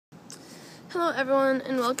Hello everyone,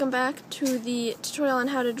 and welcome back to the tutorial on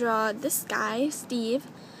how to draw this guy, Steve,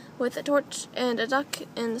 with a torch and a duck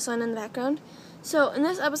and the sun in the background. So in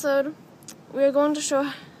this episode, we are going to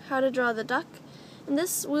show how to draw the duck, and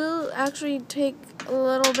this will actually take a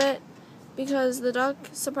little bit because the duck,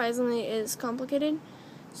 surprisingly, is complicated.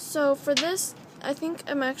 So for this, I think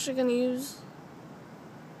I'm actually going to use,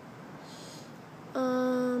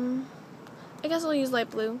 I guess I'll use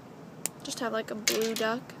light blue, just have like a blue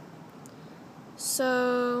duck.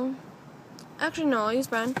 So, actually no, I'll use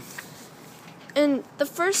brown. And the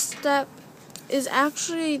first step is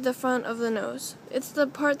actually the front of the nose. It's the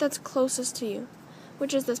part that's closest to you,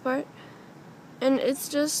 which is this part. And it's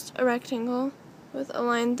just a rectangle with a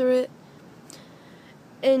line through it.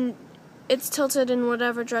 And it's tilted in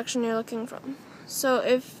whatever direction you're looking from. So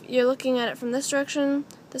if you're looking at it from this direction,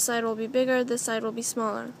 this side will be bigger, this side will be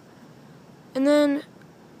smaller. And then,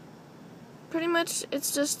 pretty much,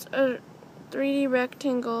 it's just a 3D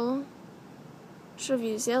rectangle. Should have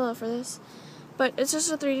used yellow for this, but it's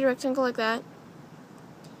just a 3D rectangle like that.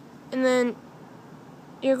 And then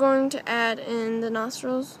you're going to add in the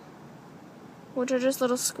nostrils, which are just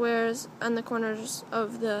little squares on the corners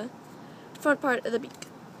of the front part of the beak.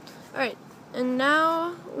 Alright, and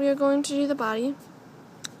now we are going to do the body.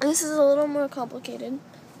 This is a little more complicated.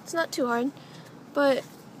 It's not too hard, but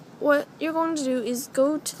what you're going to do is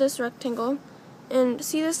go to this rectangle and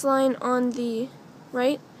see this line on the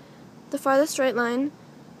right, the farthest right line.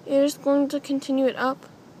 You're just going to continue it up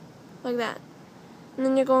like that. And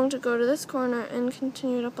then you're going to go to this corner and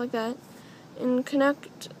continue it up like that and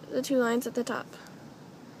connect the two lines at the top.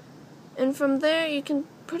 And from there you can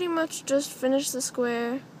pretty much just finish the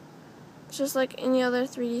square. It's just like any other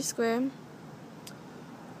 3D square.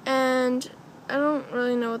 And I don't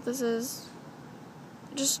really know what this is.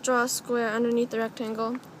 Just draw a square underneath the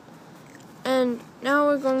rectangle. And now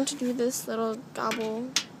we're going to do this little gobble,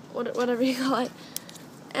 whatever you call it.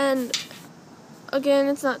 And again,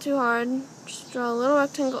 it's not too hard. Just draw a little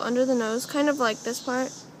rectangle under the nose, kind of like this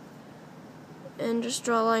part. And just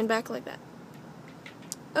draw a line back like that.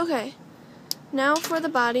 Okay, now for the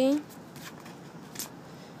body.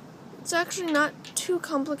 It's actually not too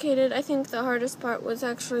complicated. I think the hardest part was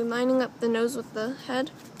actually lining up the nose with the head.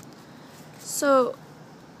 So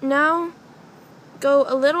now go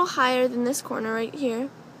a little higher than this corner right here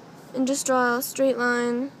and just draw a straight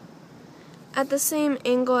line at the same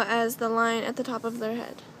angle as the line at the top of their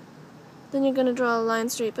head. Then you're going to draw a line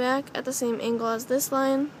straight back at the same angle as this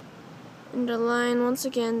line and a line once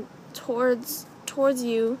again towards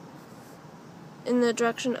you in the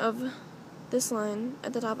direction of this line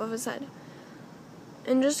at the top of his head.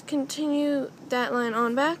 And just continue that line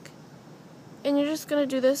on back, and you're just going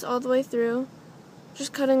to do this all the way through,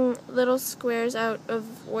 just cutting little squares out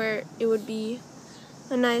of where it would be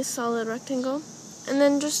a nice solid rectangle. And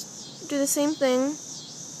then just do the same thing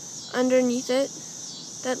underneath it.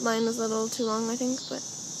 That line was a little too long, I think, but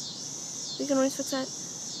we can always fix that.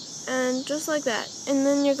 And just like that. And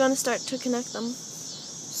then you're going to start to connect them.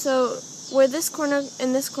 So where this corner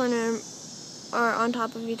and this corner are on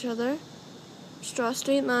top of each other, just draw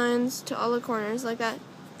straight lines to all the corners like that.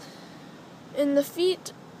 And the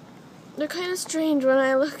feet, they're kind of strange. When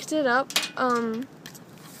I looked it up,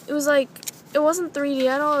 it was like, it wasn't 3D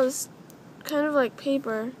at all. It was kind of like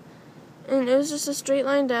paper, and it was just a straight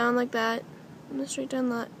line down like that, and a straight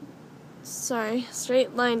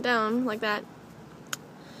line down like that.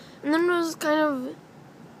 And then it was kind of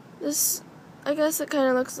this, I guess it kind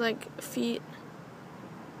of looks like feet.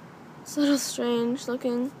 It's a little strange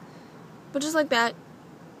looking, but just like that,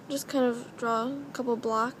 just kind of draw a couple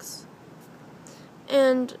blocks.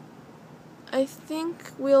 And I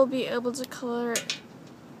think we'll be able to color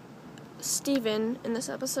Steven in this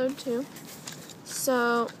episode too.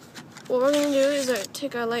 So what we're going to do is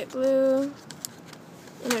take our light blue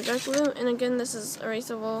and our dark blue, and again this is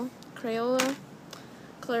erasable Crayola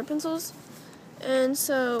color pencils. And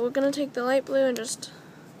so we're going to take the light blue and just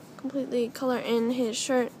completely color in his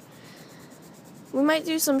shirt. We might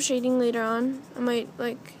do some shading later on. I might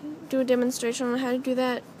do a demonstration on how to do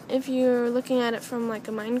that if you're looking at it from like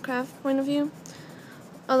a Minecraft point of view.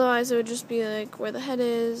 Otherwise it would just be like where the head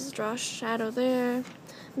is, draw a shadow there,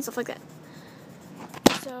 and stuff like that.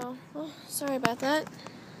 So, oh, sorry about that.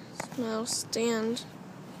 My little stand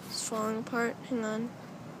is falling apart. Hang on.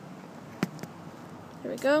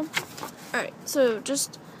 There we go. Alright, so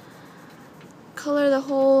just color the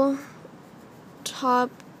whole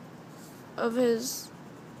top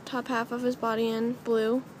half of his body in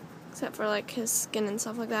blue, except for like his skin and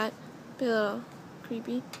stuff like that. Be a little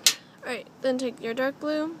creepy. Alright, then take your dark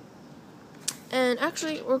blue, and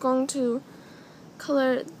actually we're going to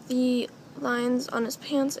color the lines on his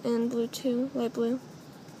pants in blue too, light blue.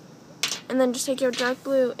 And then just take your dark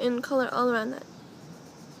blue and color all around that.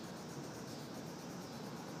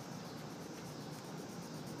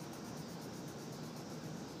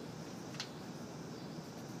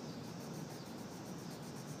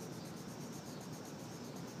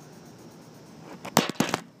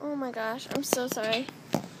 Oh my gosh, I'm so sorry.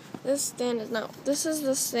 This stand is not, this is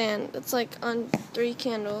the stand. It's like on 3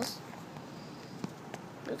 candles.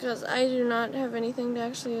 Because I do not have anything to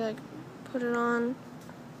actually like put it on.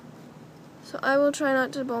 So I will try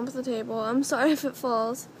not to bump the table. I'm sorry if it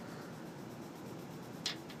falls.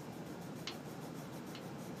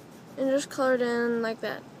 And just color it in like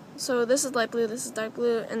that. So this is light blue, this is dark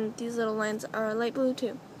blue, and these little lines are light blue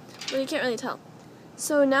too. But you can't really tell.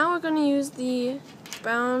 So now we're going to use the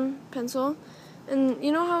brown pencil. And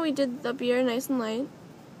you know how we did the beard nice and light?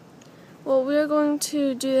 Well, we're going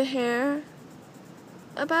to do the hair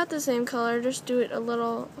about the same color, just do it a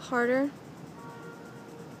little harder.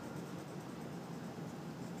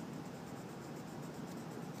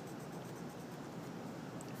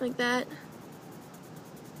 Like that.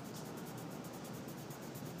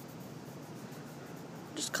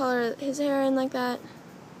 Just color his hair in like that.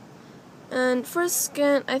 And for his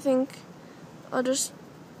skin, I think I'll just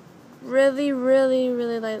really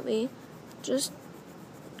lightly just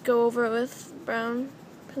go over it with brown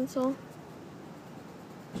pencil.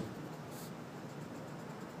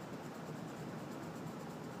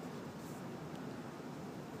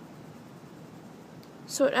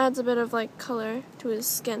 So it adds a bit of like color to his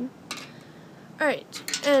skin.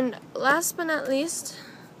 Alright, and last but not least,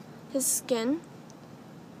 his skin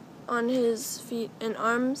on his feet and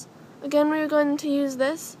arms. Again, we're going to use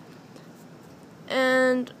this,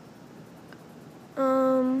 and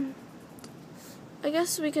I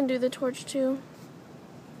guess we can do the torch too.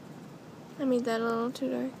 I made that a little too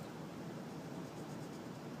dark.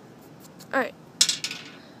 Alright,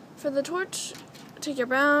 for the torch, take your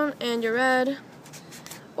brown and your red,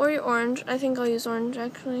 or your orange. I think I'll use orange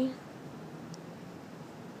actually.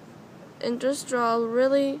 And just draw a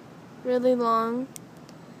really long,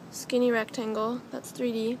 skinny rectangle. That's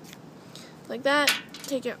 3D. Like that.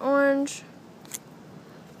 Take your orange,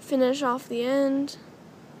 finish off the end.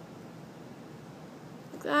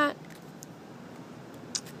 Like that.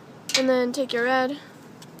 And then take your red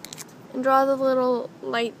and draw the little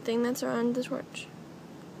light thing that's around the torch.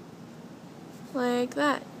 Like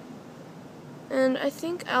that. And I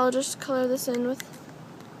think I'll just color this in with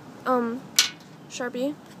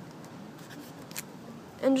Sharpie.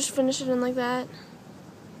 And just finish it in like that.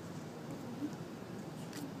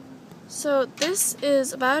 So this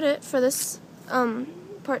is about it for this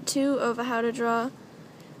part 2 of how to draw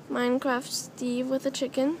Minecraft Steve with a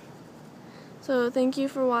chicken. So thank you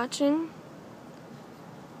for watching,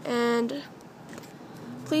 and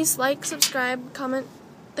please like, subscribe, comment.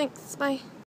 Thanks, bye.